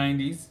early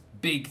 90s.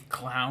 Big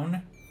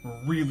clown,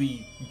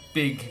 really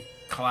big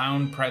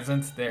clown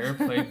presence there,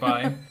 played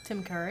by...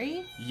 Tim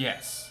Curry?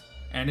 Yes,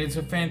 and it's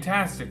a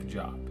fantastic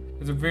job.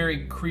 It's a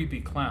very creepy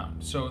clown.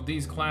 So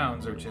these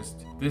clowns are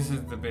just, this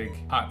is the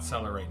big hot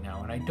seller right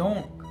now, and I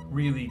don't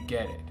really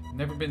get it.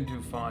 Never been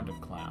too fond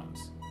of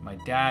clowns. My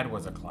dad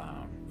was a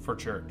clown for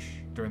church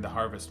during the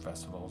harvest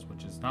festivals,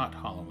 which is not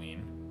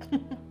Halloween,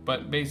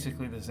 but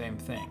basically the same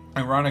thing.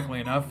 Ironically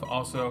enough,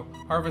 also,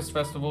 harvest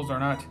festivals are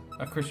not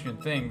a Christian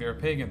thing, they're a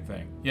pagan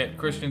thing. Yet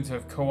Christians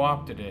have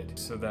co-opted it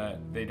so that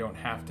they don't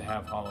have to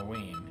have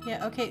Halloween.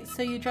 Yeah, okay,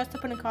 so you dressed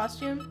up in a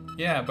costume?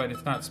 Yeah, but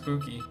it's not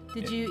spooky.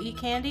 Did you eat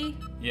candy?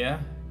 Yeah,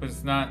 but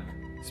it's not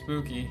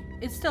spooky.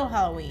 It's still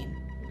Halloween.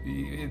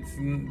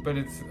 But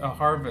it's a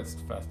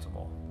harvest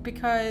festival.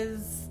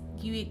 Because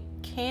you eat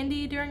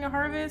candy during a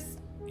harvest?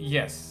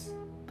 Yes,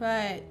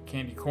 But,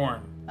 candy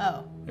corn,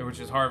 oh. which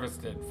is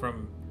harvested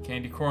from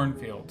candy corn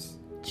fields.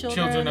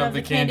 Children of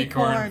the candy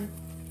corn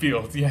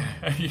fields. Yeah,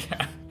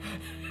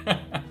 yeah.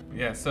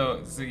 Yeah,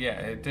 so yeah,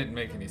 it didn't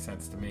make any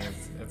sense to me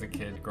as a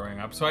kid growing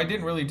up. So I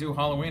didn't really do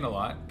Halloween a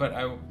lot, but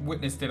I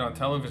witnessed it on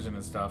television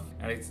and stuff,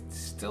 and I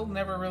still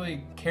never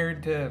really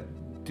cared to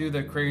do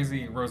the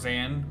crazy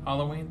Roseanne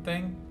Halloween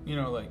thing. You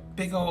know, like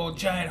big old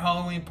giant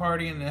Halloween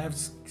party and have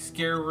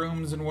scare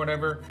rooms and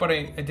whatever. But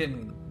I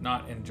didn't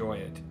not enjoy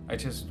it. I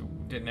just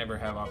didn't ever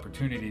have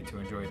opportunity to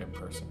enjoy it in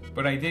person.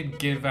 But I did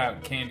give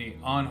out candy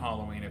on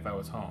Halloween if I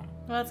was home.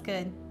 Well, that's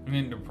good. I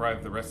didn't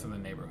deprive the rest of the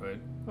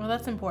neighborhood. Well,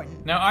 that's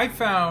important. Now, I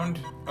found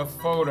a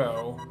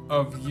photo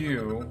of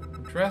you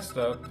dressed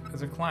up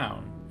as a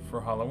clown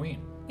for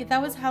Halloween. Yeah,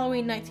 that was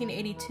Halloween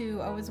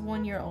 1982. I was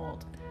 1 year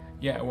old.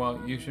 Yeah,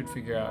 well, you should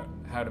figure out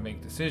how to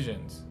make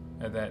decisions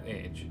at that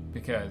age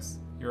because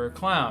you're a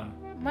clown.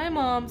 My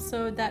mom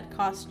sewed that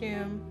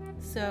costume,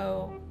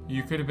 so...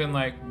 You could have been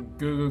like,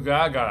 goo goo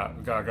gaga,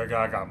 gaga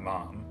gaga,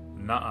 mom.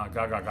 Nuh-uh,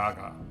 gaga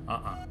gaga,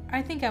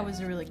 I think I was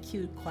a really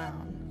cute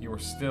clown. You were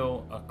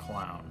still a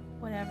clown.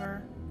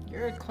 Whatever.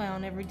 You're a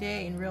clown every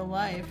day in real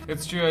life.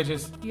 It's true, I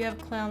just... You have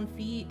clown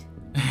feet.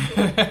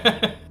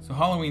 So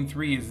Halloween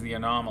 3 is the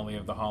anomaly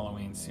of the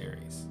Halloween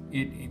series.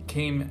 It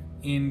came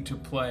into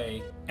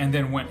play and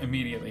then went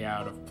immediately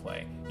out of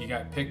play. You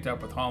got picked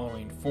up with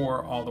Halloween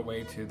 4 all the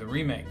way to the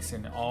remakes,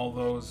 and all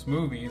those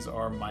movies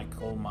are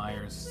Michael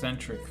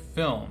Myers-centric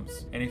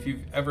films. And if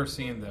you've ever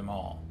seen them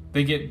all,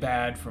 they get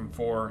bad from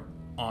 4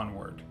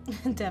 onward.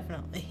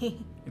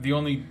 Definitely. The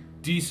only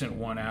decent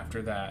one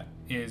after that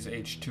is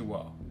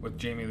H2O, with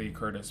Jamie Lee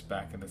Curtis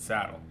back in the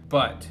saddle.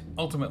 But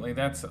ultimately,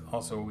 that's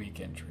also a weak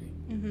entry.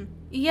 Mm-hmm.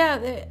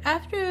 Yeah,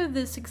 after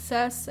the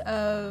success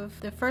of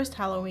the first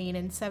Halloween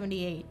in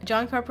 78,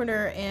 John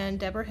Carpenter and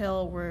Deborah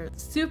Hill were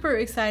super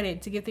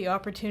excited to get the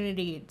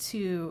opportunity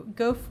to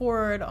go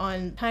forward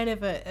on kind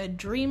of a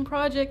dream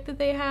project that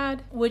they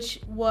had,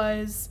 which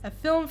was a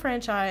film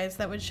franchise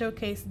that would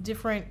showcase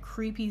different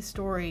creepy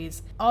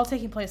stories, all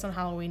taking place on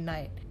Halloween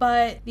night.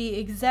 But the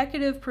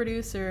executive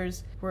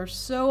producers were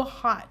so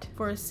hot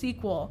for a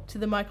sequel to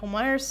the Michael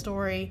Myers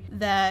story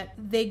that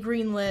they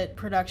greenlit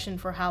production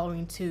for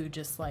Halloween 2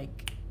 just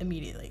like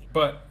immediately.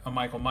 But a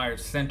Michael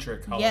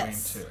Myers-centric Halloween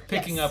 2.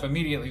 Picking up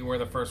immediately where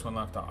the first one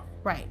left off.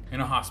 Right. In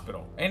a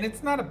hospital. And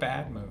it's not a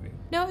bad movie.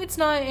 No, it's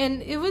not,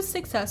 and it was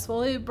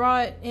successful. It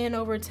brought in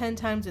over 10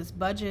 times its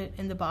budget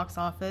in the box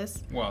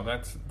office. Well,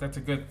 that's a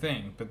good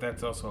thing, but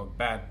that's also a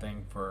bad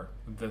thing for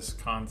this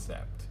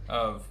concept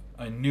of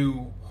a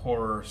new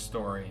horror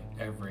story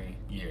every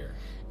year.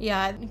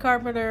 Yeah,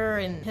 Carpenter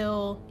and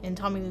Hill and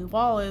Tommy Lee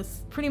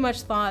Wallace pretty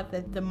much thought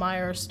that the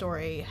Myers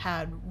story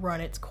had run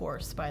its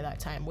course by that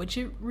time, which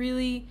it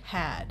really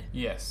had.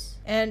 Yes.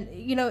 And,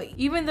 you know,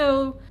 even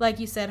though, like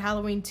you said,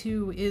 Halloween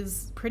 2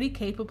 is pretty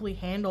capably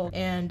handled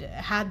and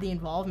had the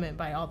involvement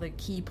by all the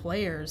key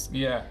players.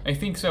 Yeah, I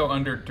think so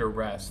under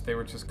duress. They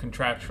were just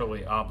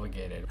contractually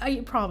obligated.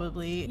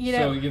 Probably, you know.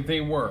 So yeah,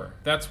 they were.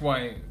 That's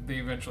why they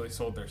eventually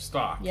sold their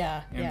stock.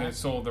 Yeah, And yeah. they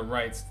sold the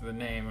rights to the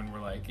name and were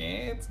like,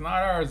 it's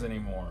not ours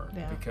anymore.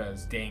 Yeah.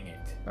 Because dang it.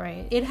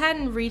 Right. It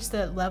hadn't reached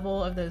that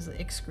level of those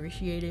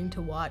excruciating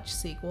to watch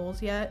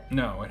sequels yet.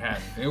 No, it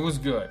hadn't. It was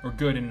good. Or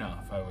good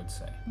enough, I would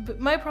say. But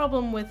my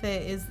problem with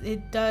it is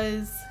it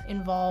does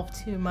involve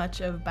too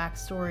much of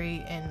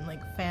backstory and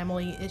like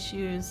family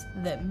issues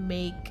that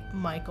make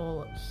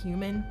Michael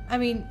human. I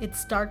mean, it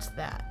starts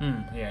that.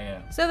 Yeah.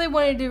 So they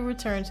wanted to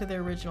return to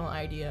their original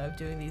idea of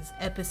doing these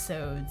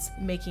episodes,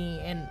 making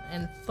an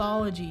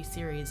anthology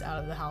series out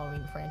of the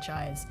Halloween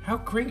franchise. How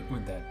great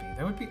would that be?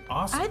 That would be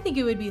awesome. I think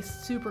it would be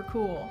super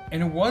cool.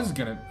 And it was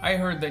gonna. I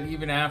heard that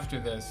even after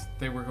this,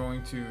 they were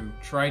going to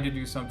try to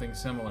do something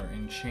similar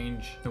and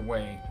change the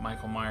way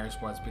Michael Myers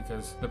was,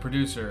 because the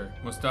producer,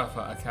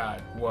 Mustafa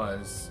Akkad,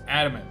 was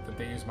adamant that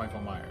they use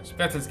Michael Myers.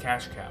 That's his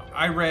cash cow.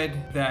 I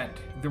read that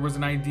there was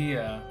an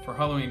idea for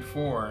Halloween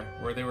 4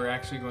 where they were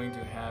actually going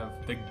to have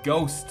the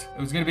ghost.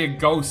 It was going to be a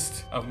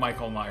ghost of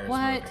Michael Myers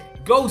What? movie.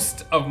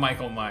 Ghost of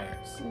Michael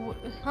Myers.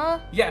 Huh?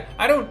 Yeah,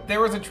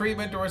 there was a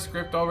treatment or a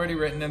script already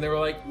written, and they were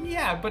like,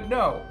 yeah, but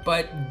no.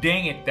 But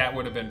dang it, that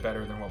would have been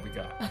better than what we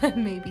got.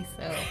 Maybe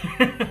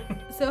so.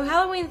 So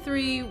Halloween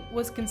 3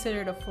 was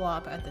considered a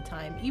flop at the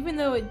time, even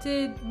though it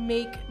did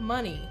make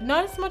money.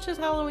 Not as much as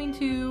Halloween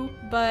 2,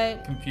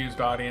 but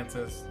Confused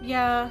audiences.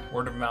 yeah.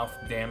 Word of mouth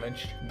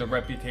damaged the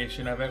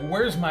reputation of it.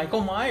 Where's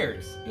Michael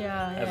Myers?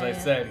 Yeah, As yeah, I yeah.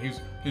 said,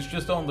 he's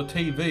just on the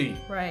TV.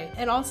 Right.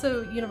 And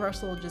also,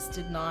 Universal just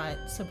did not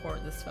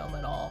support this film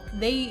at all.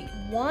 They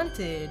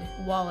wanted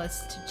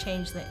Wallace to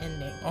change the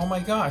ending. Oh my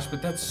gosh,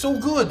 but that's so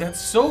good. That's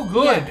so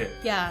good.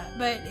 Yeah,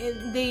 but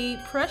they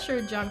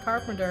pressured John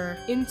Carpenter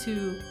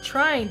into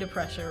trying to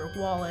pressure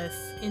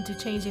Wallace into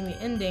changing the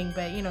ending,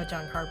 but you know,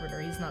 John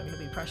Carpenter, he's not going to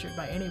be pressured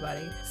by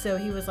anybody. So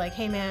he was like,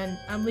 hey man,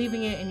 I'm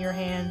leaving it in your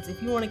hands.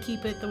 If you want to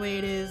keep it the way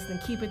it is, then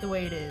keep it the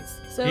way it is.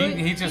 So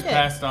He just did.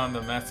 passed on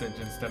the message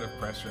instead of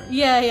pressuring.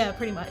 Yeah,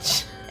 pretty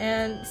much.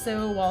 And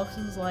so Wallace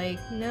was like,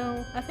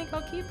 no, I think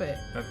I'll keep it.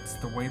 That's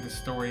the way the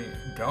story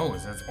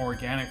goes. That's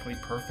organically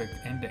perfect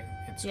ending.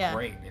 It's Yeah.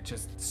 great. It's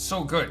just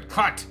so good.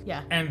 Cut.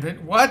 Yeah. And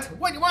then what?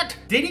 What?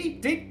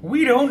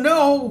 We don't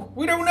know.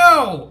 We don't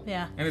know.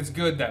 Yeah. And it's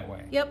good that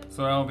way. Yep.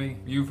 So Elby,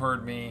 you've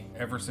heard me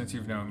ever since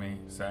you've known me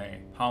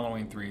say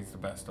Halloween 3 is the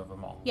best of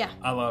them all. Yeah.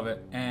 I love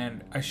it.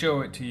 And I show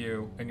it to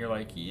you and you're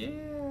like,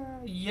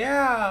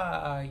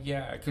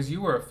 yeah, because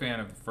you were a fan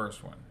of the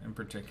first one in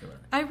particular.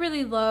 I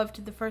really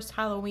loved the first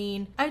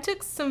Halloween. I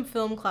took some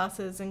film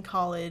classes in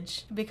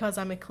college because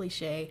I'm a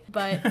cliche,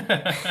 but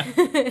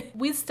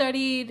we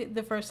studied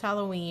the first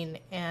Halloween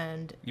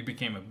and You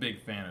became a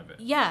big fan of it.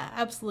 yeah,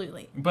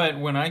 absolutely. But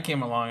when I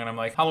came along and I'm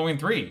like, Halloween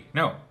 3,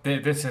 no,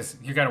 this is,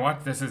 you gotta watch,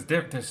 this is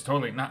different, this is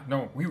totally not,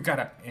 no, we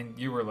gotta, and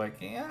you were like,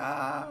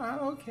 yeah,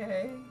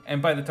 okay.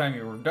 And by the time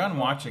you were done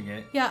watching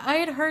it, Yeah, I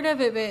had heard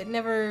of it but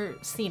never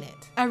seen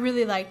it. I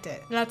really liked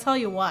it, and I'll tell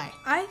you why.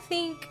 I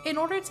think in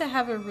order to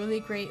have a really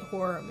great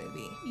horror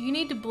movie, you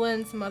need to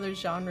blend some other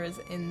genres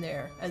in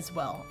there as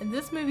well. And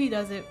this movie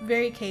does it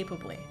very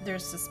capably.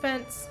 There's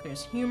suspense,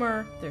 there's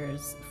humor,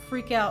 there's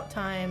freak out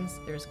times,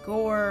 there's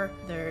gore,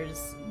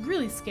 there's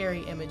really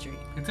scary imagery.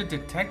 it's a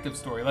detective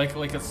story, like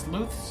a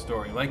sleuth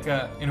story, like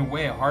in a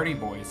way a Hardy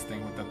Boys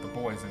thing without the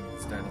boys, and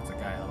instead it's a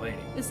guy and a lady.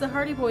 It's the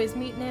Hardy Boys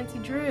meet Nancy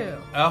Drew.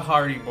 A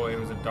Hardy Boy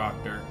who's a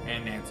doctor,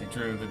 and Nancy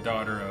Drew, the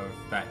daughter of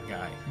that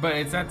guy. But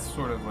it's that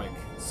sort of like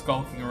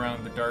skulking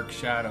around the dark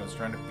shadows,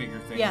 trying to figure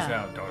things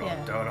Yeah, out.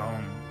 yeah.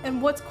 Da-dum. And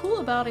what's cool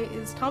about it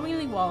is Tommy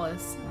Lee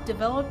Wallace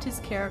developed his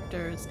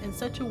characters in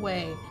such a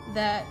way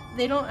that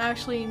they don't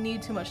actually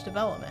need too much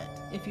development,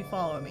 if you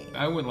follow me.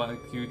 I would like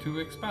you to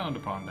expound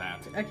upon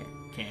that. Okay.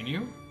 Can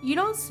you? You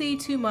don't see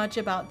too much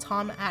about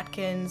Tom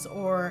Atkins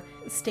or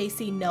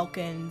Stacy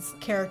Nelkin's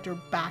character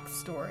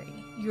backstory.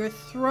 You're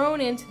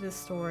thrown into the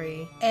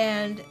story,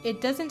 and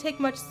it doesn't take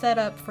much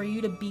setup for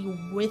you to be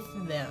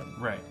with them.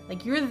 Right.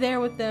 Like, you're there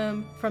with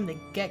them from the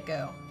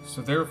get-go.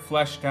 So they're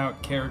fleshed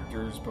out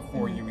characters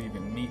before you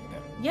even meet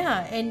them.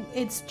 Yeah, and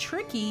it's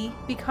tricky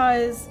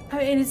because,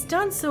 and it's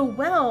done so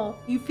well,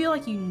 you feel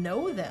like you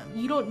know them.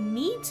 You don't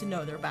need to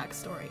know their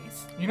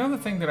backstories. You know the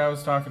thing that I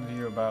was talking to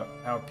you about,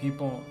 how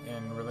people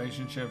in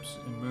relationships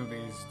in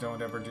movies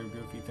don't ever do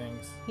goofy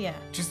things? Yeah.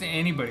 Just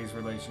anybody's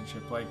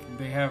relationship, like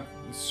they have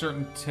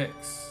certain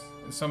tics.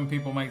 Some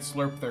people might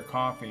slurp their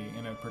coffee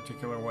in a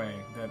particular way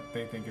that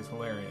they think is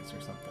hilarious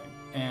or something.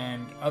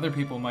 And other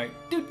people might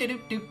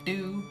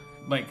do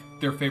like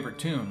their favorite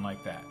tune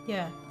like that.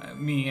 Yeah.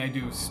 Me, I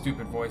do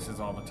stupid voices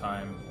all the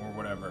time or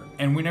whatever.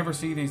 And we never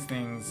see these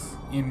things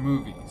in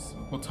movies.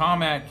 Well,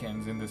 Tom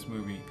Atkins in this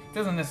movie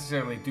doesn't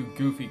necessarily do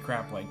goofy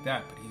crap like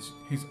that, but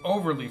he's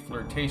overly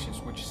flirtatious,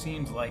 which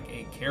seems like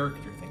a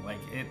character thing. Like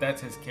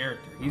that's his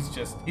character. He's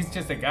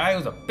just a guy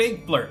who's a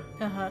big flirt.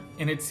 Uh-huh.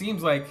 And it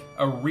seems like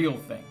a real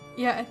thing.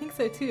 Yeah, I think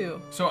so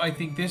too. So I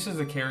think this is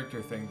a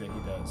character thing that he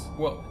does.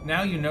 Well,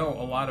 now you know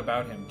a lot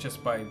about him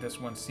just by this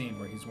one scene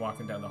where he's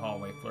walking down the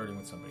hallway flirting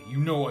with somebody. You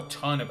know a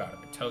ton about him.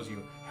 It tells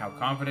you how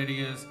confident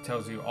he is. It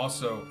tells you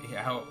also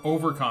how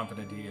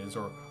overconfident he is,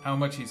 or how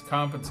much he's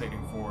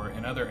compensating for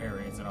in other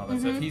areas and all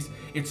that stuff.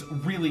 It's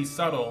really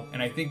subtle,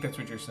 and I think that's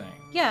what you're saying.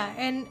 Yeah,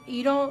 and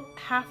you don't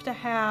have to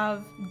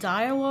have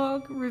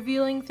dialogue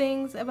revealing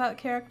things about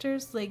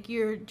characters. Like,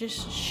 you're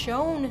just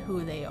shown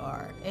who they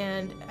are,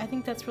 and I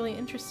think that's really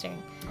interesting.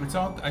 It's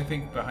all, I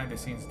think, behind the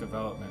scenes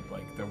development,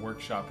 like the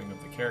workshopping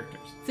of the characters.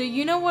 So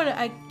you know what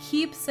I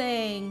keep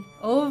saying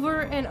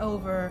over and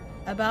over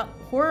about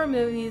horror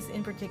movies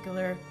in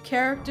particular?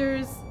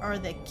 Characters are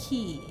the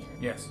key.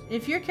 Yes.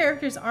 If your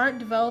characters aren't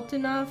developed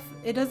enough,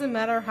 it doesn't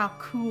matter how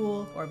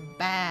cool or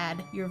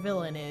bad your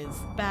villain is.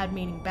 Bad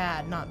meaning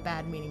bad, not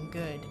bad meaning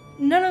good.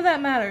 None of that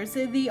matters.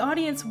 The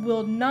audience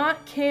will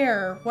not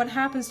care what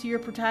happens to your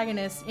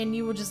protagonist, and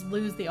you will just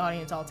lose the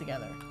audience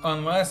altogether.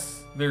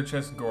 Unless they're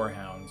just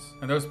gorehounds,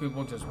 and those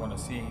people just want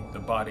to see the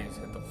bodies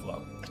hit the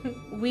floor.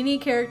 We need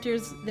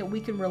characters that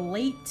we can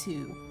relate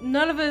to.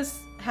 None of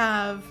us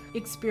have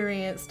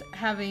experienced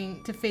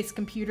having to face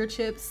computer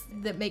chips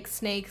that make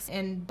snakes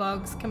and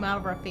bugs come out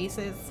of our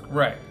faces.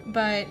 Right.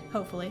 But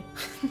hopefully.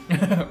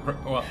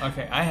 Well,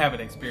 okay, I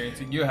haven't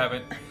experienced it. You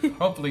haven't.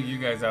 Hopefully you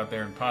guys out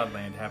there in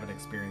Podland haven't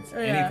experienced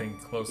anything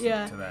close to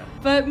that.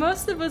 But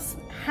most of us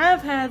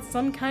have had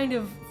some kind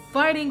of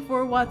fighting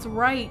for what's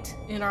right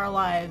in our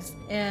lives,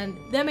 and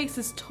that makes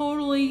us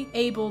totally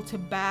able to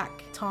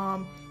back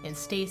Tom and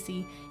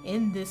Stacy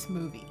in this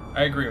movie.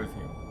 I agree with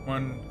you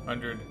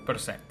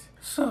 100%.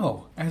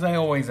 So, as I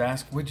always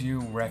ask, would you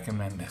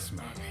recommend this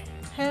movie?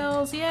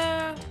 Hells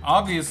yeah.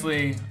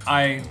 Obviously,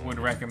 I would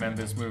recommend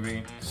this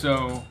movie,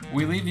 so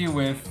we leave you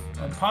with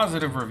a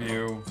positive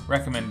review,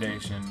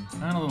 recommendation,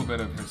 and a little bit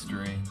of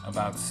history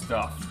about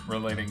stuff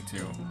relating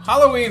to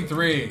Halloween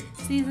 3.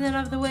 Season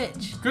of the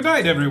Witch. Good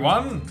night,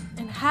 everyone.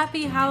 And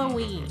happy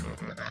Halloween.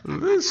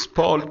 This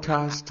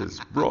podcast is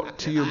brought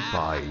to you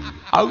by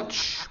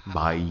Ouch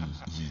My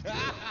Ego.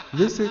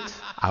 Visit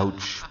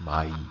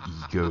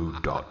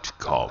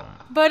ouchmyego.com.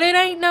 But it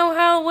ain't no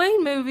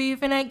Halloween movie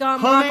if it ain't got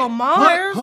Michael Myers.